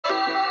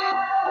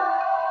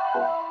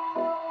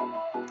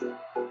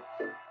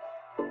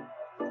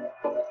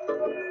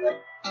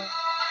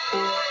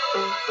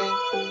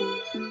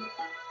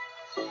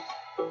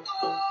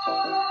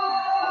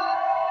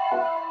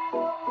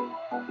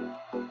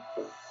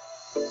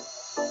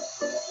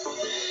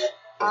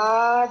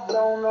I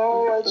don't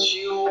know what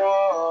you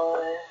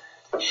want.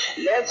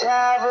 Let's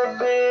have a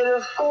bit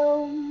of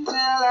fun till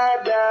I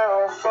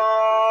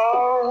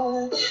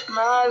downfall.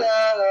 My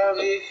love,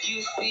 if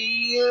you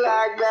feel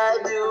like I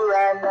do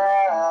right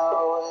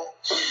now,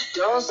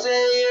 don't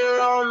say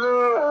you're on the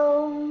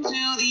road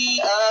to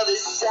the other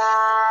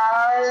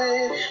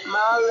side,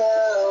 my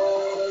love.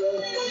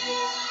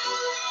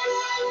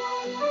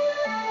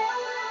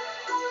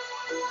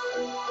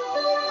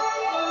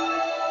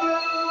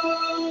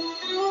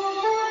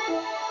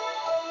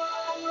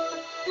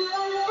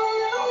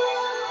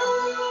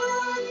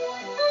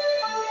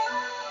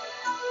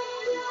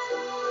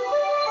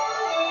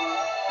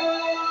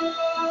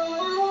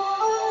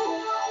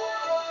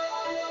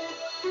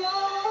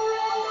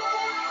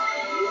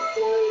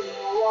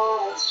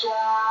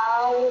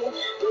 Try,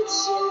 but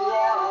you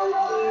never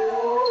do.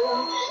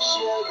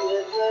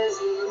 Sugar, there's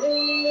a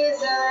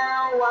reason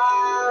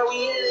why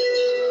we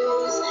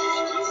lose.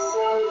 You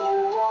say you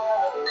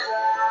wanna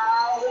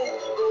cry,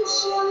 but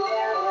you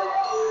never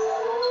do.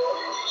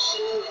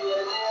 Sugar,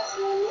 there's a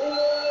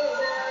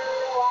reason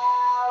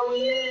why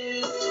we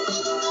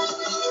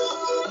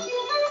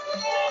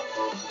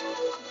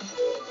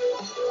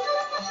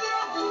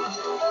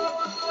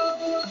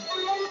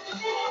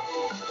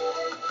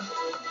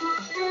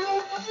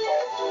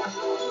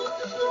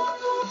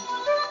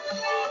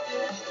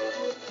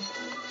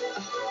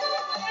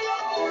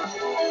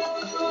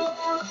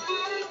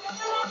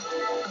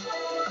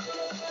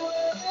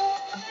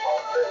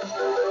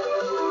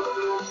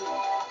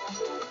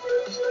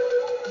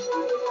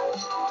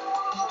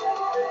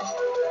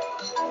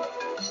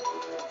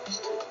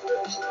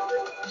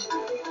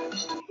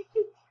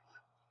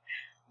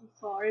I'm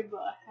sorry, but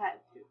I had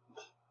to.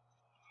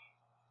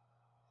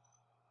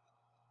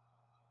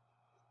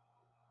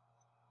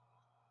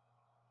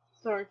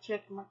 Sorry,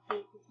 checking my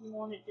tape if you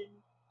wanted to.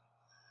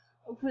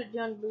 I'll put it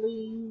down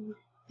below.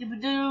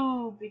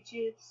 Dibba-doo,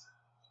 bitches.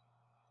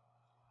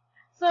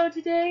 So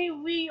today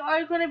we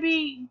are gonna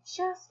be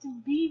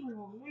Justin Bieber.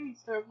 Let me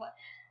start my.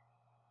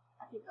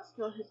 I think I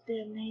spelled his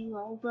damn name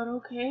wrong, but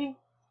okay.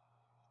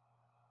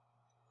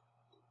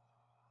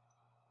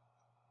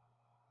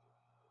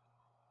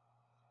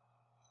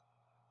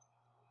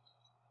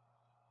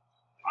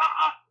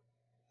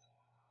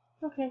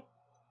 Okay.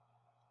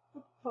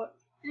 What the fuck?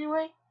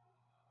 Anyway.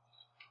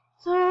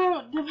 So,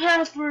 the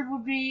password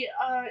would be,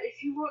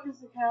 if you want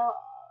this account,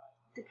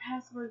 the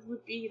password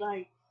would be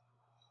like,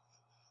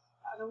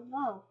 I don't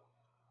know.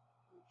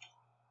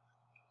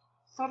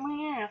 Suck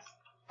my ass.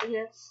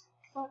 Yes.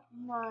 Suck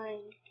my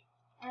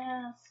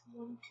ass.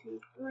 1, 2,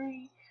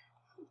 3.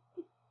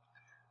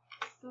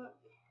 Suck.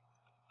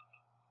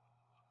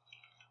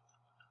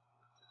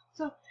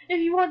 So, if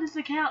you want this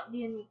account,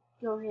 then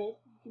go ahead.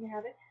 You can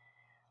have it.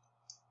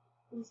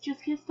 Let's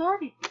just get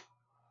started.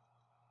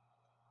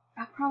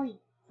 I'll probably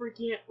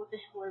forget what the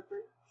hell I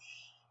wrote.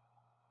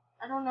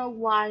 I don't know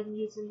why I'm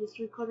using this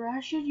recorder. I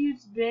should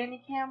use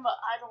Bandicam, but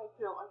I don't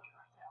feel like it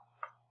right now.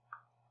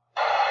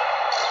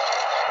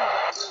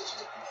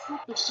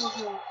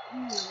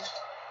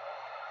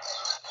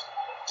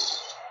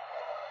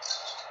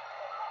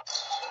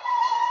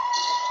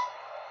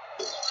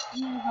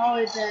 He's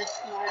always that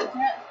smart.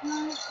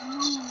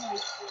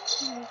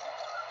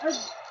 That's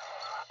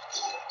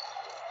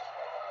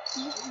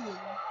not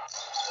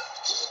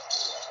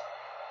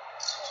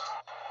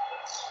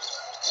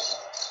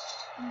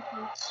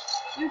Okay.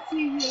 You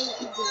see here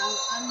again,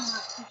 I'm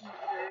not picking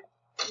other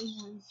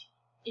ones.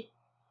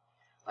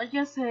 Like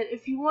I said,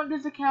 if you want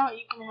this account,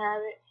 you can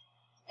have it.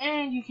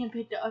 And you can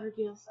pick the other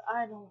gifts.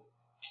 I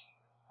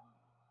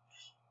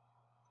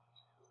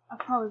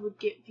probably would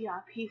get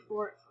VIP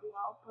for it for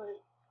y'all,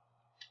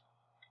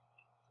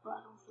 but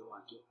I don't feel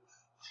like it.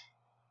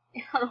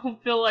 I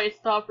don't feel like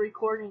stop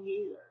recording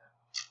either.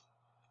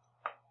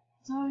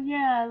 So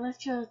yeah, let's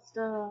just,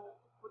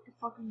 what the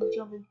fuck are you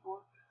jumping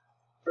for?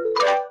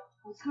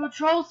 Let's go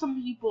troll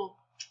some people.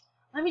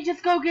 Let me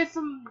just go get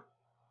some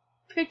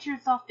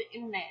pictures off the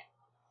internet.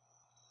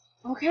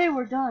 Okay,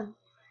 we're done.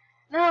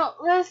 Now,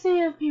 let's see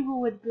if people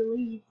would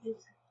believe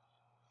this.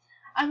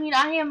 I mean,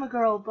 I am a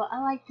girl, but I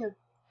like to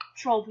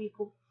troll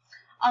people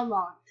a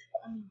lot.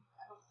 I mean,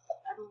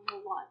 I don't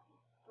know why,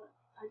 but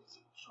I just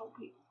troll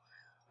people.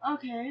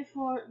 Okay,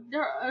 for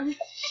there are I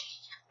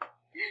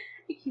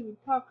can't even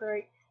talk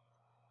right.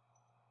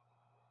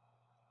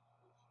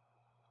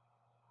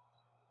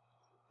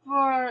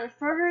 For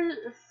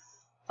further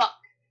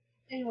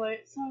Anyway,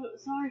 so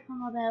sorry for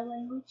my bad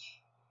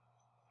language.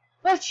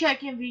 Let's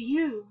check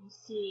MVU and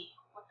see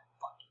what the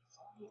fuck is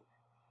on here.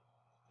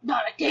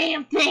 Not a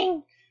damn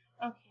thing!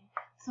 Okay,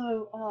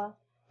 so,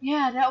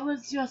 yeah, that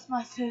was just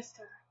my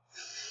sister.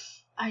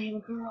 I am a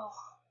girl.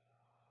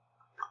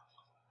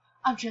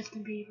 I'm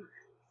Justin Bieber.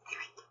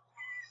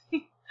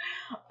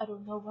 I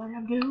don't know what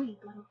I'm doing,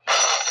 but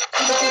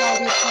okay. Look at all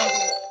these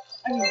comments.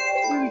 I mean,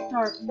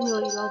 Superstar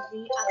really loves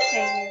me. I'm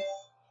famous.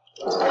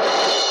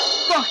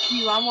 Fuck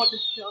you, I want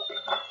this show.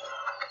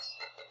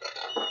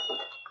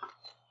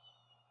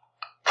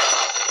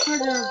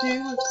 Further ado,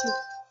 let's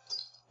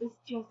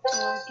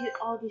just get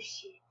all this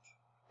shit.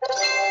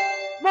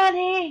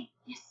 Money!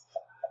 Yes!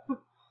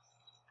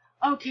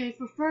 Okay,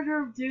 for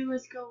further ado,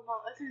 let's go on my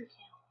other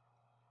account.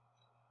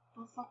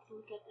 Don't fucking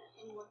look at that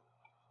anyway.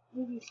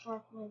 Movie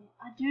Star Planet.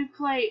 I do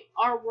play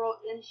Our World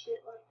and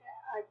shit like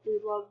that. I do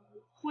love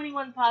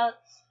 21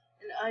 Pilots,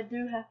 and I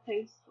do have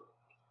Facebook.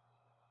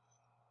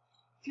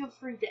 Feel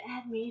free to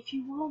add me if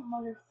you want,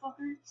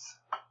 motherfuckers.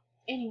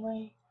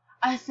 Anyway,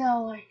 I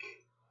sound like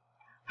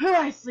who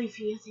I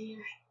Sleepy is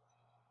here.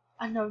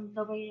 I know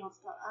nobody else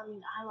does. I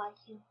mean, I like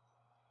him.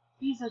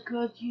 He's a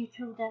good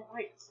YouTuber that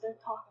likes to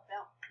talk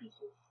about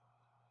people.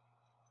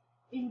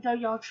 Even though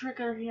y'all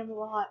trigger him a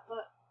lot,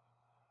 but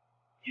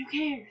who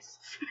cares?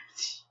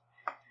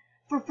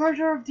 For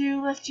further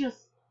ado, let's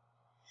just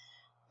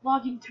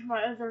log into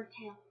my other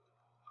account.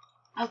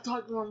 I'll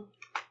talk normally.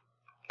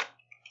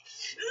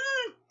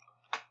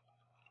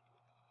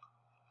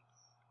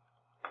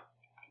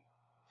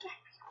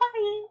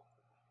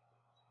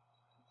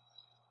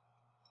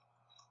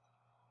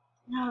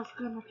 Now I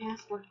forgot my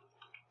password.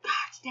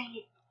 God dang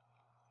it.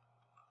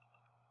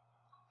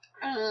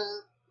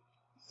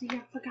 See,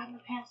 I forgot my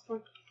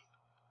password.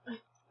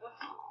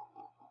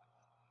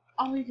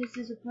 All it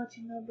is a bunch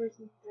of numbers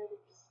and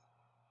letters.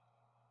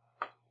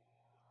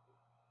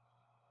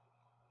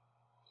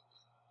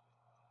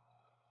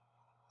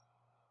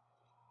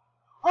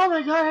 Oh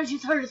my god, I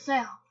just heard a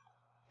sound.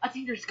 I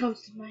think there's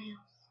ghosts in my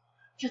house.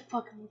 Just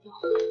fucking with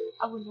y'all.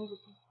 I would never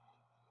think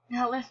that.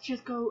 Now let's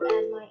just go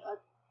add my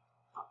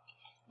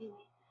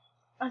anyway,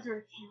 other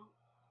account.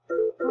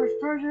 For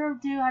further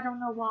ado, I don't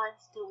know why I'm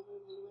still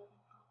level 11.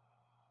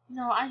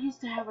 No, I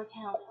used to have an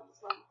account that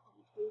was level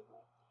 22,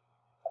 but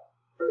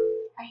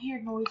I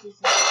hear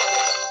noises.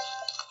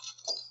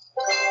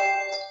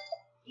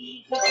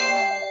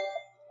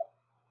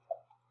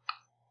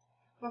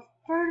 For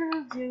further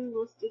ado,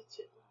 let's just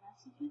check the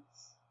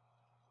messages.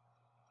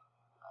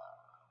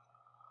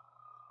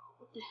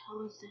 What the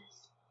hell is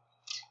this?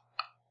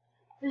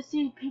 Let's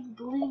see if people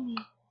believe me.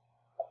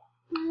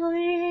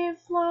 Believe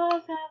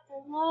love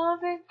after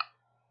loving.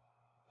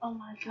 Oh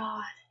my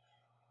god.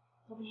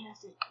 Nobody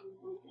has it.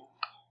 Believe that.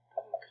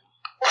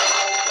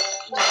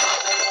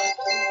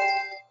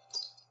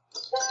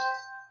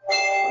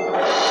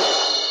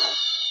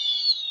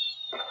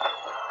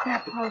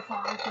 That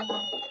profile again.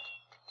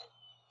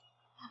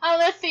 Oh,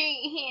 let's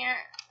see here.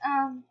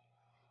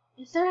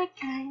 Is there a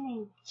guy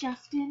named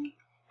Justin?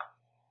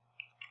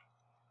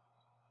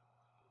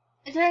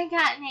 Is there a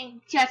guy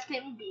named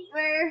Justin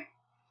Bieber?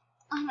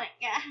 Oh my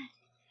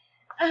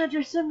god.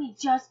 There's so many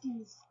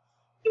Justins.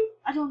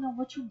 I don't know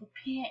which one to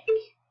pick.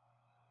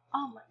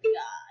 Oh my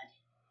god.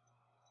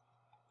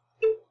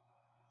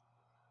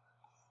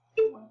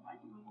 What am I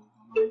doing with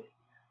my life?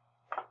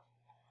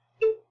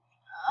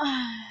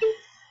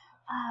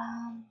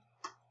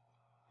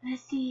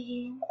 Let's see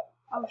here.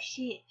 Oh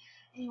shit.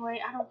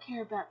 Anyway, I don't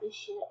care about this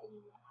shit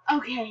anymore.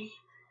 Okay.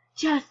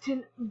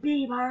 Justin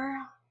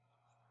Bieber.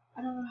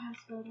 I don't know how to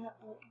spell that,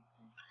 but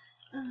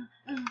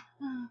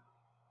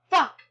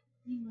fuck!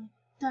 Anyway,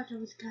 thought there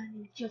was a guy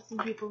named Justin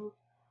Bieber.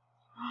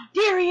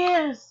 There he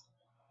is!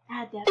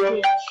 Add that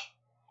bitch.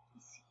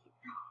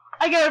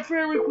 I got a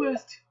friend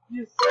request.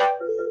 Yes.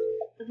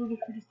 I don't know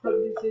who this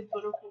probably is,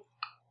 but okay.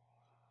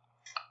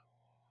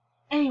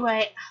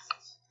 Anyway.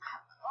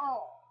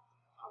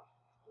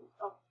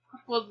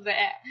 What was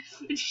that?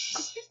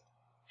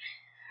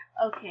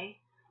 Okay.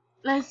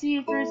 Let's see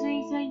if there's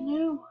anything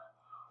new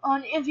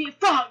on Envy.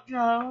 Fuck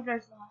no,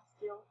 there's not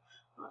still.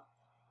 But,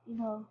 you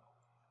know.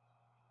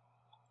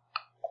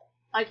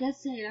 Like I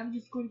said, I'm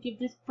just going to give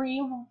this free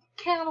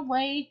account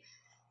away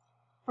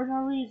for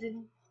no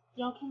reason.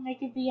 Y'all can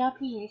make a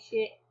VIP and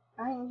shit.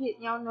 I ain't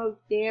getting y'all no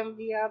damn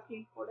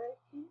VIP for that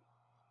shit.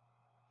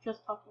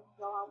 Just fucking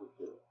y'all, I would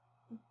do it.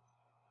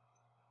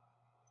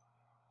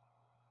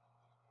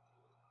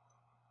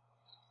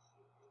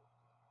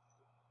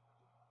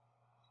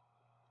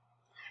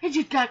 It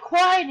just got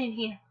quiet in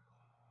here.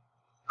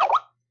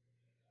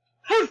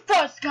 Who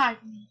first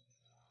got me?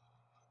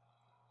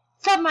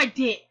 Suck my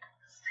dick.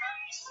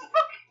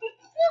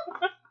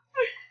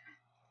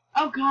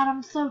 Oh god,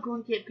 I'm so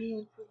going to get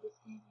banned for this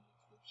damn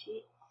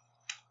shit.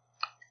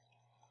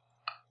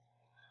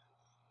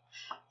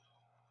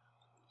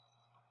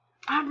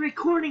 I'm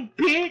recording,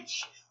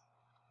 bitch!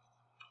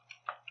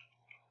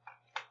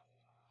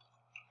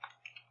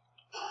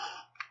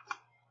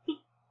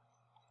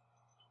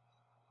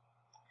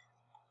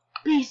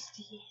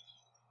 Beastie.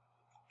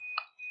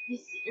 This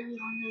is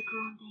Ariana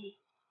Grande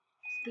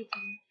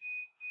speaking.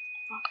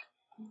 Fuck.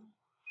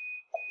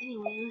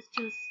 Anyway, let's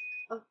just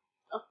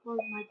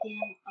upload my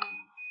damn,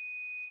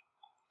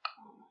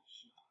 oh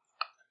shit.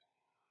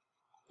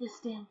 This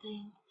damn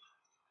thing.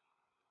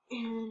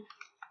 And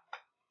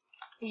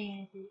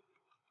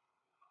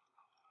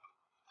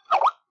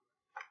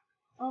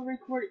I'm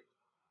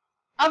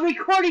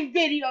recording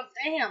videos,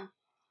 damn!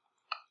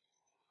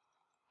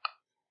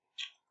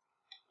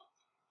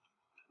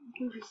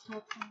 Movie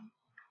Star Planet.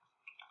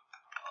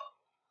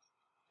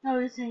 No,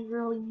 this ain't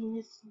really me,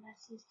 this is my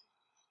sister.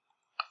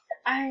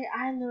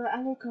 I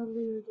look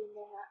uglier than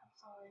that, I'm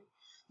sorry.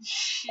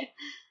 Shit.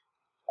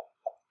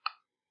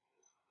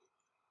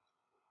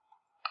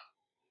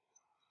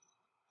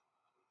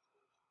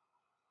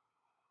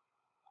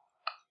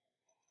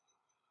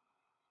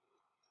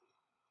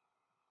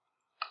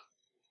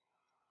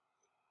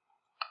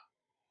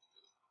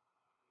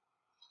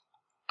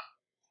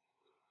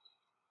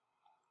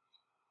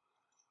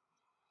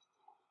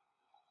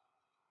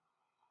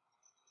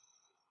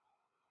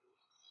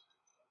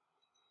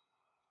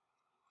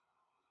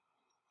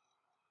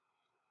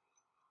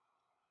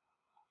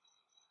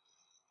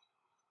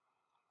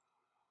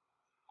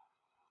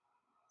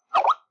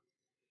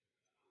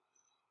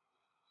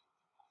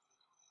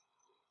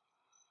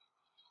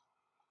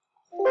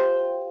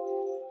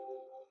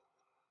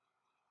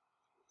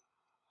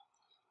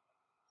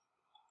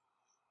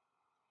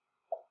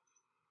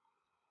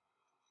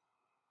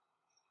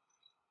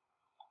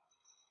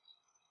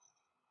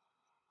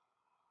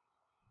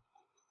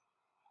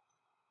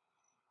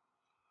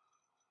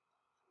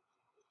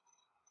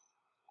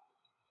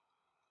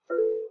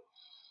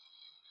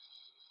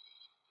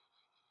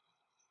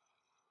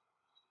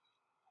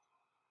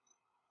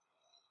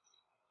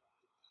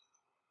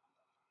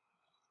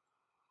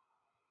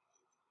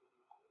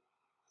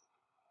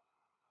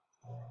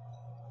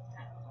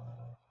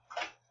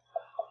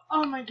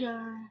 Oh my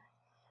god.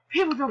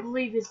 People don't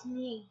believe it's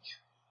me.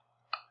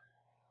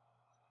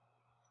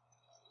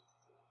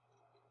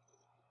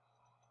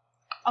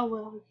 Oh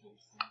well, who cares?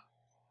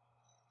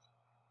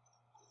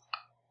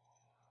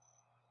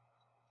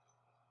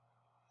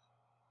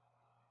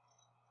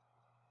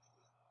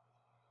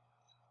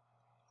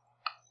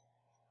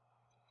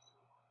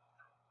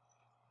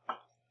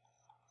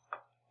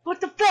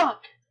 What the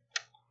fuck?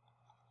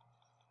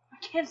 I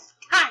can't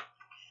stop.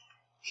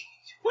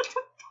 What the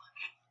fuck?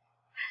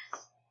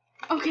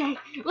 Okay,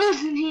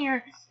 listen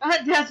here.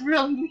 That's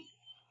really me.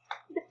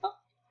 No.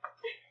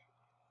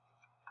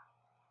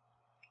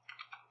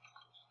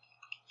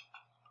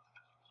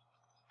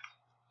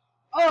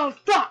 Oh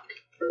fuck!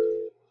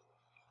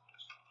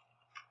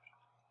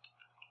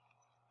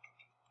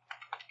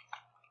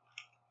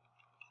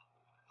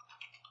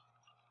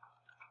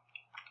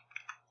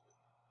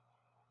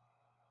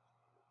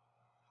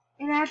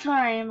 And that's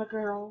why I am a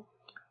girl.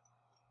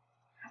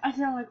 I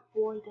sound like a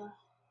boy does.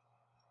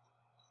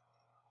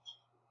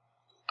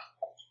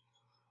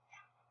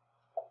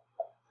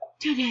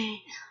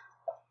 Today.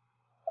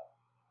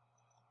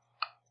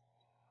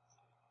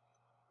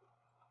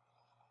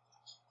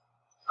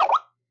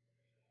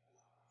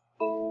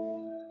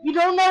 You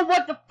don't know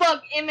what the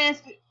fuck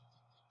MS.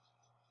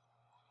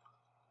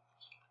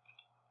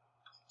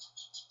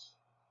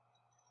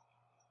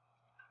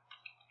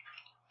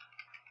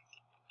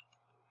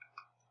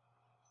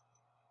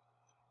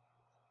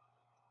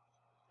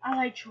 I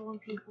like trolling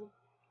people.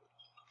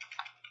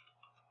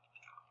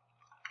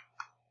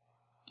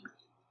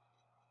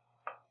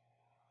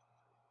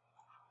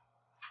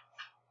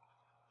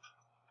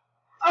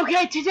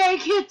 Okay, today,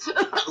 kids.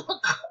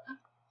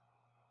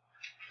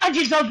 I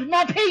just opened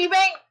my piggy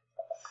bank.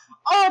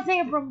 Oh, I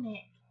think I broke my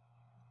neck.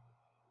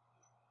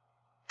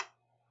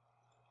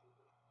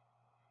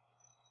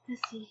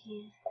 Let's see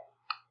here.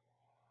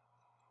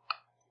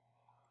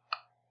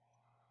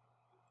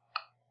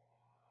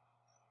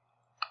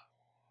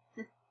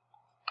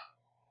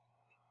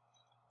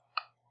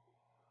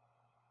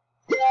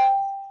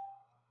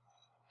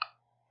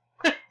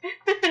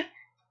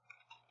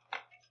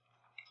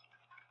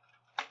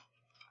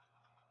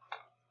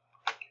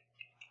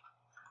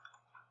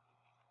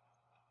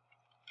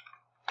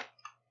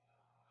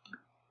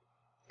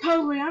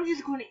 Totally, I'm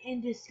just going to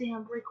end this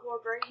damn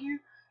record right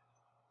here.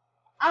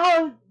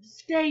 I'll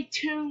stay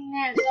tuned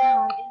next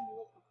time. And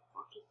what the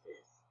fuck is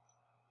this?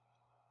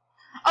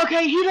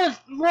 Okay, he looks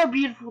more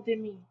beautiful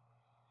than me.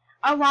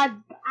 Oh, I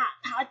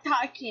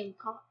can't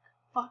talk.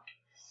 Fuck.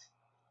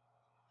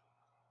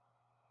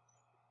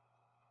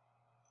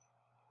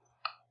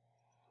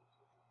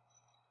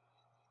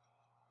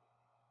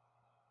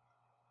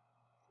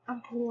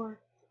 I'm poor.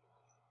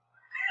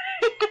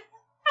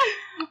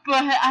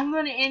 But I'm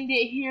gonna end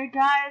it here,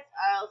 guys.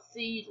 I'll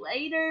see you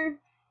later.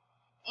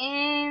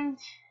 And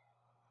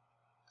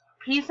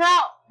peace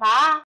out.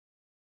 Bye.